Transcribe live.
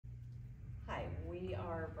We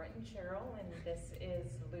are Brent and Cheryl, and this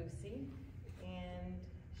is Lucy, and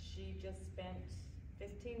she just spent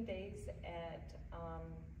 15 days at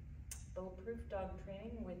Bulletproof Dog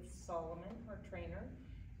Training with Solomon, her trainer,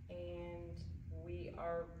 and we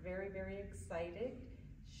are very, very excited.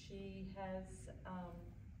 She has,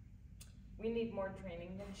 we need more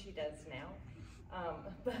training than she does now,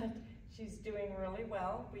 but she's doing really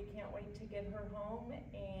well. We can't wait to get her home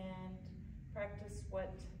and practice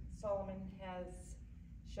what Solomon has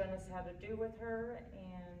shown us how to do with her,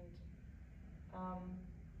 and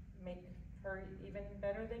make her even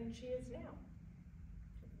better than she is now.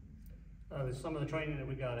 Some of the training that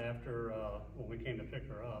we got after, when we came to pick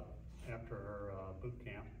her up after her boot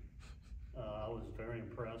camp, I was very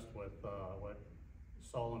impressed with what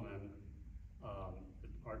Solomon,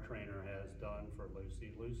 our trainer, has done for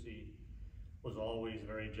Lucy. Lucy was always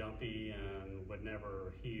very jumpy and would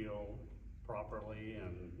never heel properly,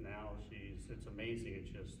 and now it's amazing. It's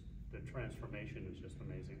just, the transformation is just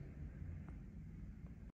amazing.